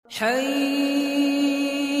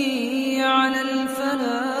حي على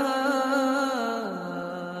الفلاح.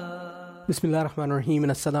 Bismillah ar-Rahman ar-Rahim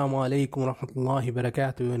and Assalamu alaikum wa rahmatullahi wa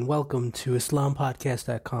barakatuh, and welcome to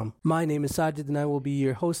IslamPodcast.com. My name is Sajid and I will be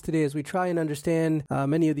your host today as we try and understand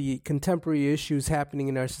many of the contemporary issues happening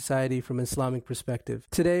in our society from an Islamic perspective.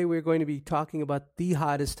 Today we're going to be talking about the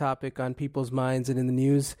hottest topic on people's minds and in the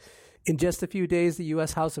news. In just a few days, the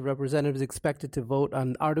U.S. House of Representatives is expected to vote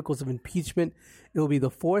on Articles of Impeachment. It will be the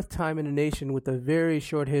fourth time in a nation with a very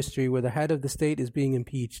short history where the head of the state is being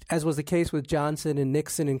impeached. As was the case with Johnson and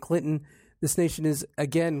Nixon and Clinton, this nation is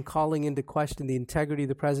again calling into question the integrity of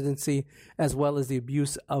the presidency as well as the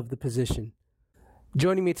abuse of the position.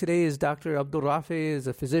 Joining me today is Dr. Abdul Rafi, is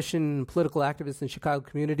a physician and political activist in the Chicago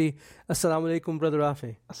community. Assalamu alaikum, Brother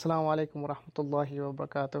Rafi. Assalamu alaikum wa rahmatullahi wa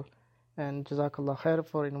barakatuh. And Jazakallah khair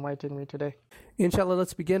for inviting me today. Inshallah,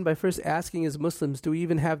 let's begin by first asking, as Muslims, do we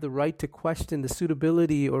even have the right to question the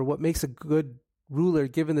suitability or what makes a good ruler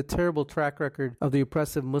given the terrible track record of the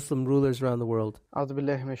oppressive Muslim rulers around the world? A'udhu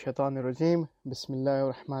billahi minash shaitanir rajim.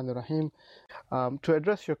 Bismillahir rahmanir rahim. To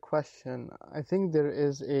address your question, I think there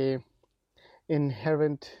is a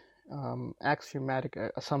inherent axiomatic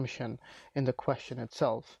assumption in the question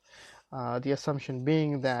itself. The assumption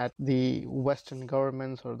being that the Western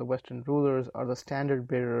governments or the Western rulers are the standard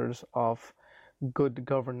bearers of good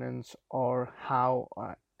governance or how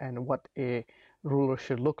and what a ruler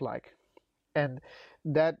should look like. And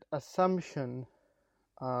that assumption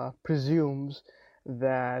presumes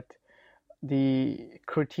that the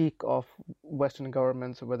critique of Western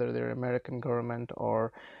governments, whether they're American government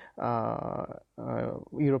or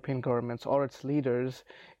European governments or its leaders,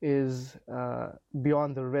 is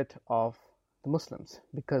beyond the writ of the Muslims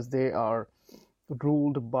because they are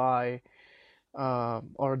ruled by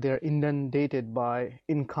or they're inundated by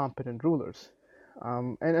incompetent rulers.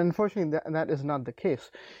 And unfortunately, that is not the case.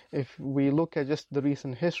 If we look at just the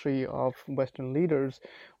recent history of Western leaders,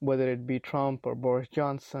 whether it be Trump or Boris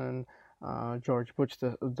Johnson, George Bush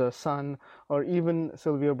the son, or even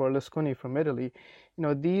Silvio Berlusconi from Italy,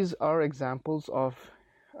 these are examples of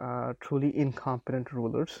truly incompetent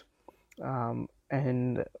rulers,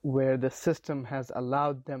 and where the system has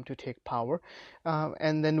allowed them to take power,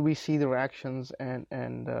 and then we see their actions and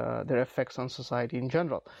their effects on society in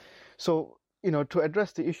general. So, to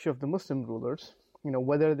address the issue of the Muslim rulers,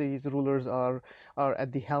 whether these rulers are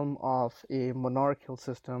at the helm of a monarchical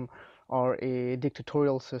system or a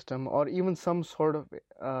dictatorial system or even some sort of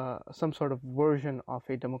version of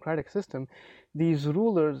a democratic system, these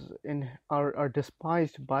rulers are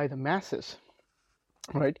despised by the masses.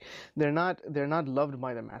 Right? They're not loved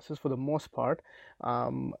by the masses for the most part,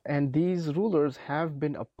 and these rulers have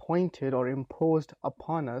been appointed or imposed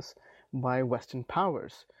upon us by Western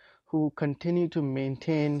powers, who continue to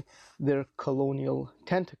maintain their colonial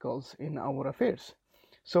tentacles in our affairs.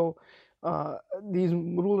 So these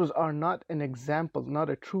rulers are not an example, not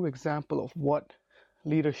a true example of what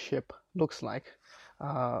leadership looks like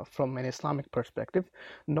from an Islamic perspective,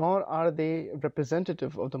 nor are they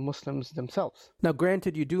representative of the Muslims themselves. Now,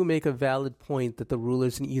 granted, you do make a valid point that the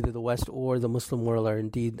rulers in either the West or the Muslim world are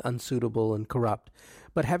indeed unsuitable and corrupt.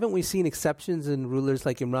 But haven't we seen exceptions in rulers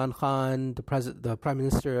like Imran Khan, the Prime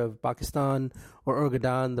Minister of Pakistan, or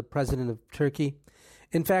Erdogan, the President of Turkey?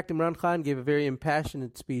 In fact, Imran Khan gave a very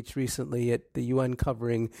impassioned speech recently at the UN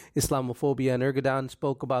covering Islamophobia, and Erdogan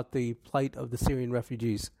spoke about the plight of the Syrian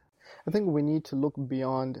refugees. I think we need to look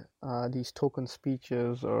beyond these token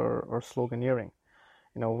speeches or sloganeering.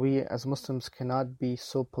 We as Muslims cannot be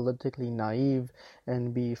so politically naive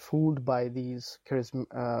and be fooled by these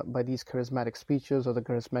charismatic speeches or the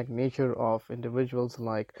charismatic nature of individuals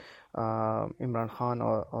like Imran Khan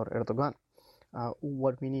or Erdogan.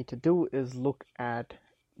 What we need to do is look at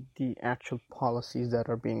the actual policies that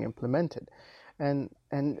are being implemented. And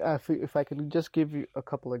if I can just give you a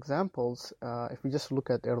couple examples, if we just look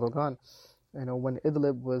at Erdogan, when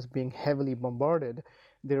Idlib was being heavily bombarded,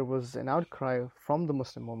 there was an outcry from the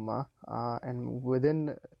Muslim Ummah and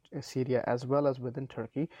within Syria as well as within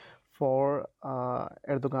Turkey for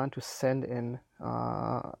Erdogan to send in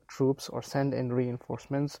troops or send in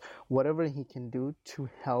reinforcements, whatever he can do to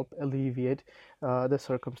help alleviate the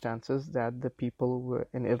circumstances that the people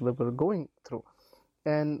in Idlib were going through.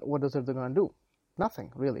 And what does Erdogan do?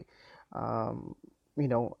 Nothing, really. And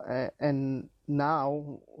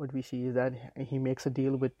now what we see is that he makes a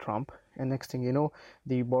deal with Trump, and next thing you know,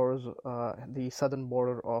 the southern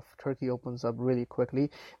border of Turkey opens up really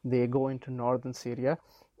quickly. They go into northern Syria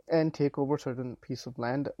and take over certain piece of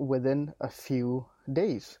land within a few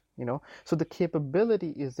days. So the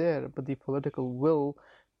capability is there, but the political will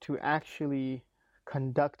to actually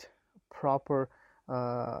conduct proper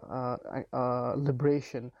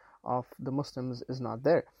liberation of the Muslims is not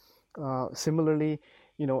there. Similarly,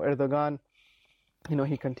 Erdogan,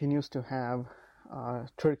 he continues to have,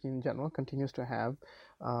 Turkey in general continues to have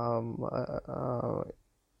um,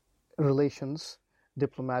 relations,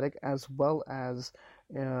 diplomatic as well as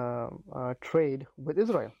trade with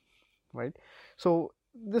Israel, right? So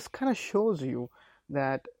this kind of shows you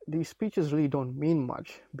that these speeches really don't mean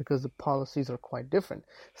much because the policies are quite different.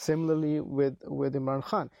 Similarly with Imran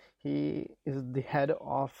Khan, he is the head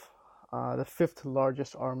of the fifth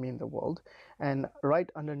largest army in the world, and right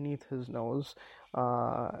underneath his nose,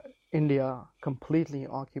 India completely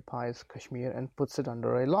occupies Kashmir and puts it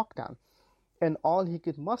under a lockdown. And all he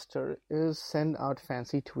could muster is send out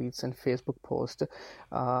fancy tweets and Facebook posts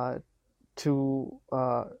to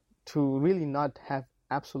really not have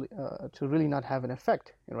to really not have an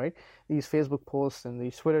effect, right? These Facebook posts and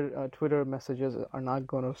these Twitter messages are not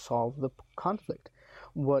going to solve the conflict.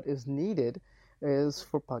 What is needed is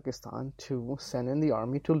for Pakistan to send in the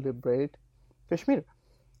army to liberate Kashmir,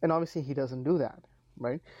 and obviously he doesn't do that,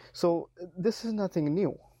 right? So this is nothing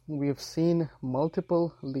new. We have seen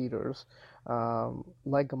multiple leaders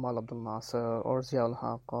like Gamal Abdel Nasser or Ziaul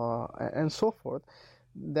Haq and so forth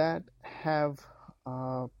that have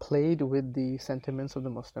played with the sentiments of the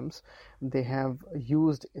Muslims. They have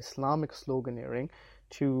used Islamic sloganeering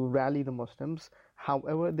to rally the Muslims.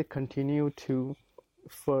 However, they continue to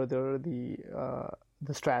further the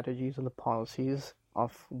strategies and the policies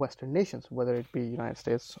of Western nations, whether it be United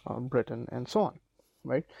States or Britain and so on,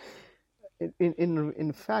 right?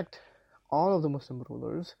 In fact, all of the Muslim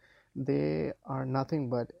rulers, they are nothing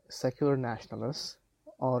but secular nationalists,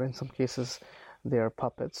 or in some cases, they are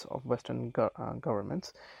puppets of Western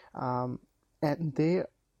governments, and they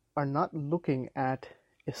are not looking at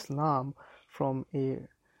Islam from a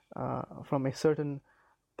certain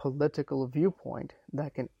political viewpoint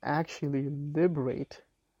that can actually liberate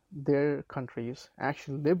their countries,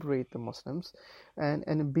 actually liberate the Muslims,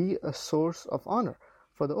 and be a source of honor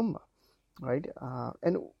for the Ummah, right?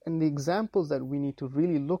 And the examples that we need to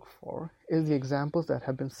really look for is the examples that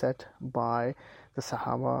have been set by the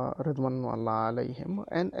Sahaba Ridwanullah alayhim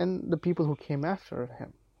and the people who came after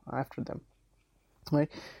them, right?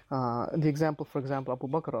 The example, for example, Abu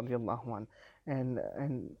Bakr radiallahu anh, and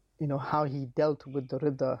how he dealt with the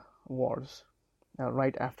Ridda wars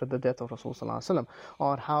right after the death of Rasul sallallahu alaihi wasallam,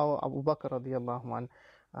 or how Abu Bakr radiallahu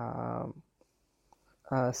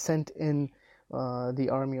anh sent in the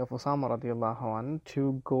army of Osama radiallahu anh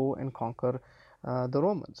to go and conquer the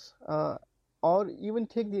Romans. Or even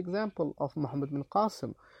take the example of Muhammad bin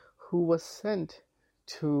Qasim, who was sent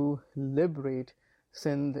to liberate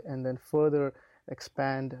Sindh and then further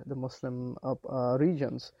expand the Muslim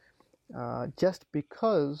regions, just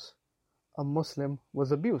because a Muslim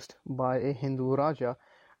was abused by a Hindu Raja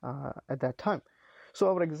at that time. So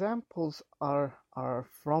our examples are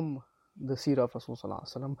from the Seerah of Rasul sallallahu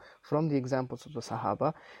alaihi wasallam, from the examples of the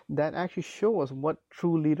Sahaba, that actually show us what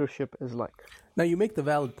true leadership is like. Now, you make the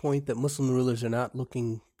valid point that Muslim rulers are not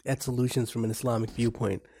looking at solutions from an Islamic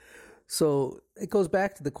viewpoint. So it goes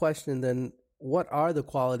back to the question then, what are the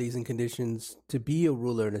qualities and conditions to be a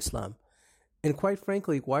ruler in Islam? And quite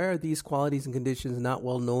frankly, why are these qualities and conditions not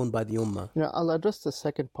well known by the Ummah? Yeah, I'll address the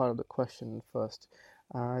second part of the question first.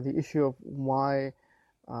 The issue of why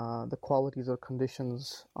the qualities or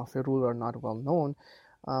conditions of a ruler are not well known.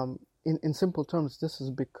 In simple terms, this is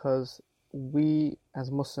because we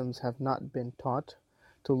as Muslims have not been taught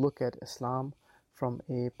to look at Islam from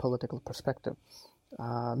a political perspective,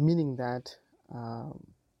 meaning that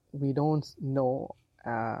we don't know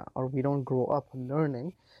or we don't grow up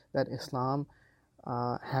learning that Islam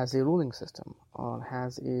has a ruling system or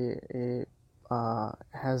has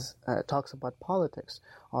talks about politics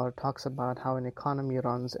or talks about how an economy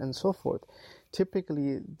runs and so forth.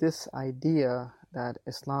 Typically, this idea that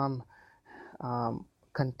Islam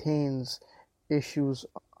contains issues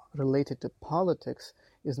related to politics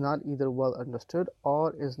is not either well understood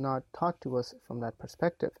or is not taught to us from that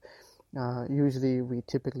perspective. Usually, we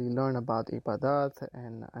typically learn about ibadat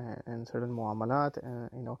and certain muamalat,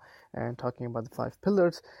 and talking about the 5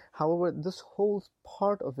 pillars. However, this whole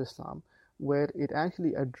part of Islam, where it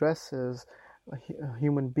actually addresses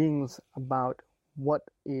human beings about what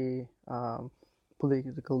a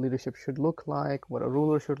political leadership should look like, what a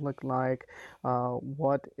ruler should look like,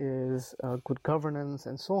 what is good governance,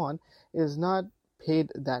 and so on, is not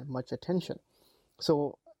paid that much attention.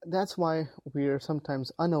 So that's why we are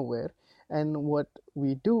sometimes unaware, and what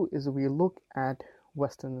we do is we look at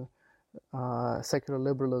Western secular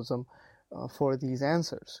liberalism for these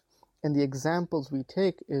answers. And the examples we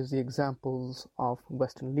take is the examples of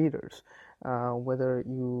Western leaders. whether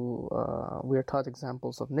we are taught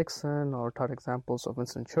examples of Nixon or taught examples of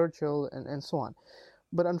Winston Churchill and so on.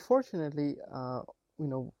 But unfortunately,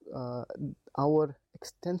 our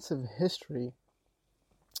extensive history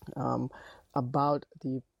about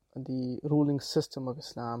the ruling system of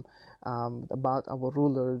Islam, about our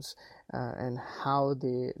rulers and how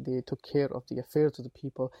they took care of the affairs of the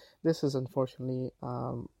people, this is unfortunately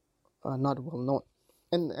not well known.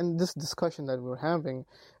 And this discussion that we're having,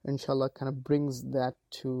 inshallah, kind of brings that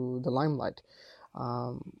to the limelight.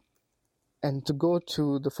 And to go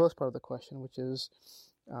to the first part of the question, which is,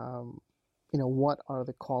 what are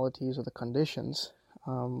the qualities or the conditions?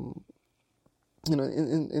 To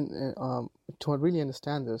really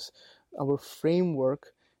understand this, our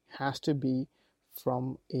framework has to be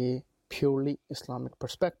from a purely Islamic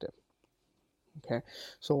perspective. Okay,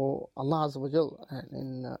 so Allah Azza wa Jal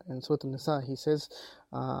in Surah An-Nisa, He says,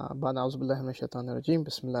 "Ba'da a'udhu billahi minash shaitanir rajim,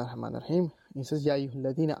 bismillahir rahmanir rahim." He says, "Ya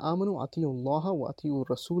ayyuhalladhina amanu ati'u Allah wa ati'u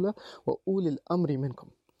rasula wa ulil amri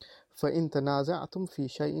minkum. فإن تنازعتم في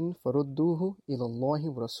شيء فردوه إلى الله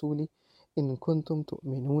ورسوله إن كنتم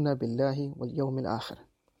تؤمنون بالله واليوم الآخر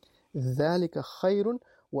ذلك خير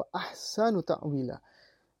وأحسن تأويلا."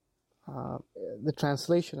 The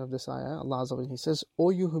translation of this ayah, Allah Azza wa Jalla, He says,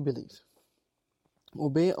 "O you who believe,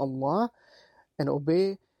 obey Allah and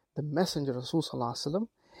obey the Messenger Rasul Sallallahu Alaihi Wasallam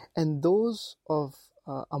and those of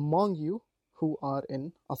among you who are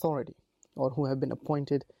in authority or who have been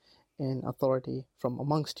appointed in authority from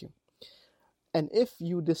amongst you. And if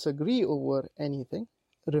you disagree over anything,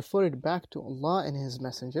 refer it back to Allah and His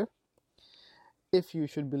Messenger if you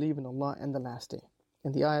should believe in Allah and the last day."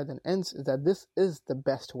 And the ayah then ends is that this is the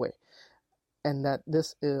best way and that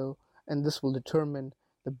this will determine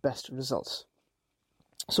the best results.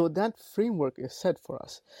 So that framework is set for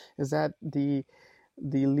us, is that the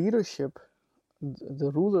leadership,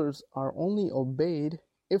 the rulers are only obeyed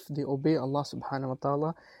if they obey Allah subhanahu wa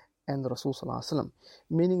ta'ala and the Rasul sallallahu alaihi wasallam,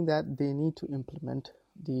 meaning that they need to implement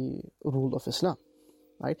the rule of Islam,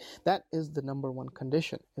 right? That is the number one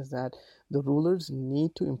condition, is that the rulers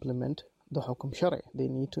need to implement the hukum shari. They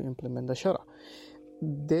need to implement the shara.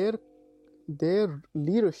 Their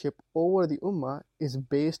leadership over the ummah is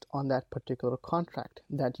based on that particular contract,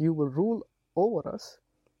 that you will rule over us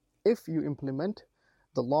if you implement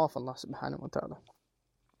the law of Allah subhanahu wa ta'ala,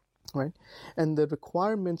 right? And the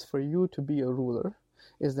requirements for you to be a ruler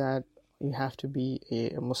is that you have to be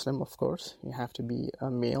a Muslim, of course. You have to be a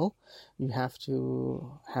male. You have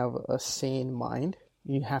to have a sane mind.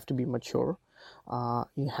 You have to be mature.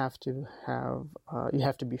 You have to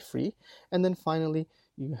be free. And then finally,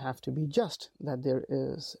 you have to be just.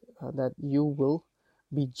 That you will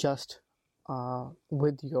be just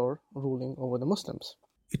with your ruling over the Muslims.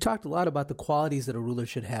 You talked a lot about the qualities that a ruler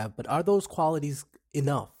should have, but are those qualities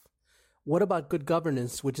enough? What about good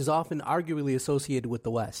governance, which is often arguably associated with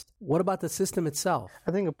the West? What about the system itself?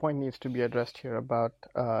 I think a point needs to be addressed here about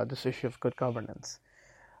this issue of good governance.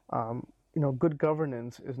 Good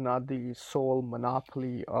governance is not the sole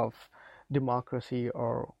monopoly of democracy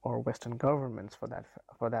or Western governments for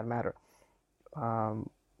that matter.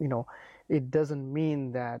 It doesn't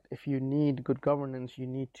mean that if you need good governance, you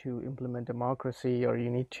need to implement democracy or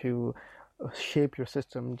you need to shape your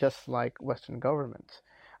system just like Western governments.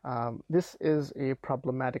 This is a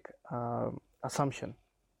problematic assumption.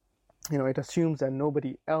 It assumes that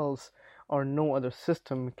nobody else or no other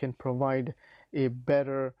system can provide a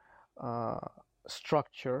better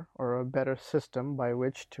structure or a better system by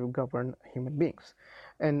which to govern human beings.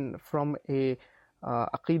 And from a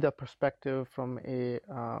aqidah perspective, from a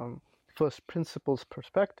first principles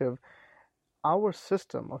perspective, our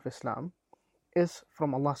system of Islam is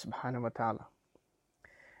from Allah subhanahu wa ta'ala.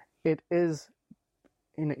 It is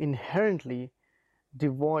inherently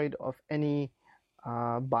devoid of any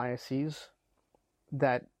biases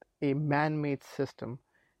that a man-made system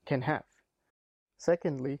can have.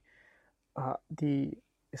 Secondly, the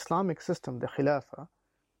Islamic system, the Khilafah,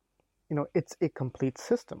 it's a complete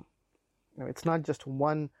system. It's not just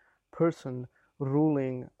one person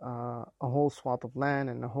ruling a whole swath of land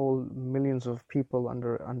and a whole millions of people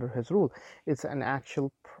under his rule. It's an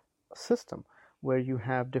actual system where you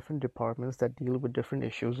have different departments that deal with different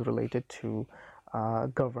issues related to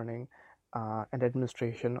governing and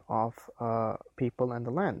administration of people and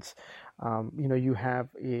the lands. You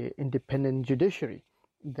have an independent judiciary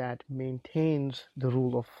that maintains the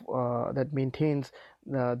rule of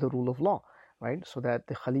the rule of law, right? So that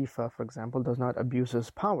the Khalifa, for example, does not abuse his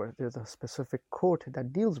power. There's a specific court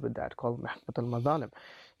that deals with that called Mahkamat al-Madhalim,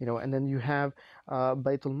 and then you have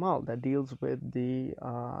Baytul Mal that deals with the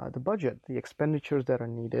budget, the expenditures that are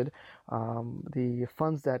needed, the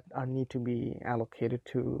funds that need to be allocated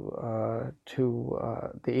to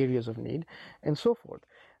the areas of need, and so forth.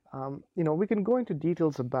 We can go into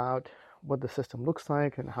details about what the system looks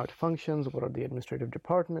like and how it functions, what are the administrative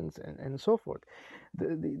departments, and so forth.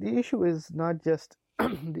 The issue is not just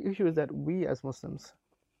the issue is that we as Muslims,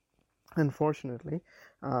 unfortunately,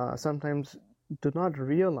 sometimes do not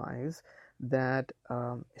realize that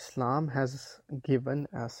Islam has given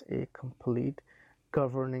us a complete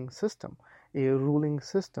governing system, a ruling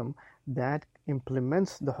system that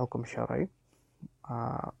implements the Hukum Shari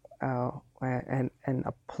and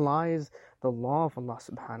applies the law of Allah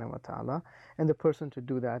subhanahu wa ta'ala, and the person to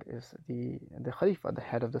do that is the Khalifa, the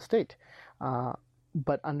head of the state.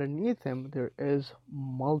 But underneath him there is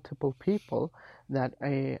multiple people that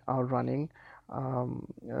are running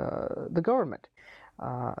the government.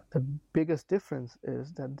 The biggest difference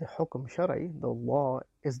is that the Hukum Shari, the law,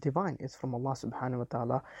 is divine. It's from Allah subhanahu wa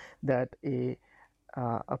ta'ala that a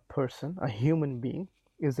person, a human being,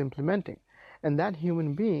 is implementing. And that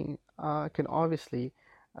human being can obviously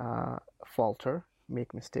falter,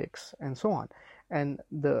 make mistakes, and so on. And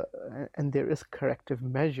there is corrective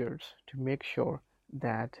measures to make sure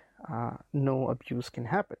that no abuse can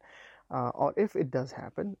happen. Or if it does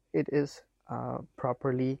happen, it is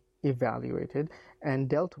properly evaluated and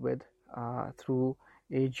dealt with through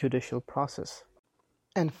a judicial process.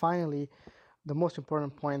 And finally, the most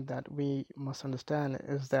important point that we must understand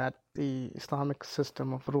is that the Islamic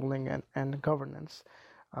system of ruling and governance,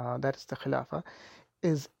 that is the Khilafah,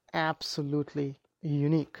 is absolutely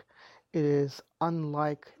unique. It is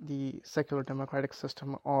unlike the secular democratic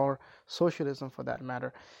system or socialism for that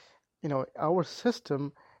matter. Our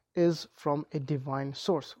system is from a divine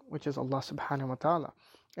source, which is Allah subhanahu wa ta'ala.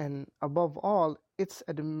 And above all, it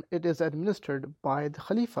is administered by the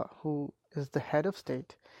Khalifa, who is the head of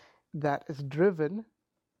state, that is driven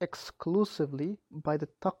exclusively by the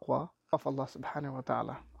taqwa of Allah subhanahu wa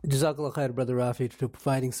ta'ala. Jazakallah khair, Brother Rafi, for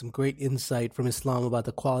providing some great insight from Islam about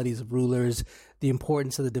the qualities of rulers, the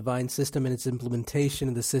importance of the divine system and its implementation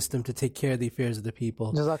of the system to take care of the affairs of the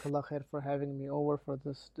people. Jazakallah khair for having me over for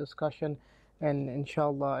this discussion. And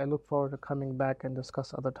inshallah, I look forward to coming back and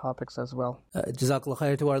discuss other topics as well. Jazakallah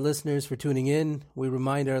khair to our listeners for tuning in. We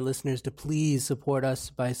remind our listeners to please support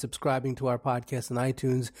us by subscribing to our podcast on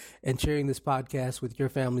iTunes and sharing this podcast with your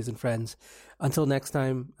families and friends. Until next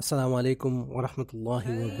time, Assalamu alaikum wa rahmatullahi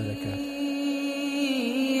wa barakatuh.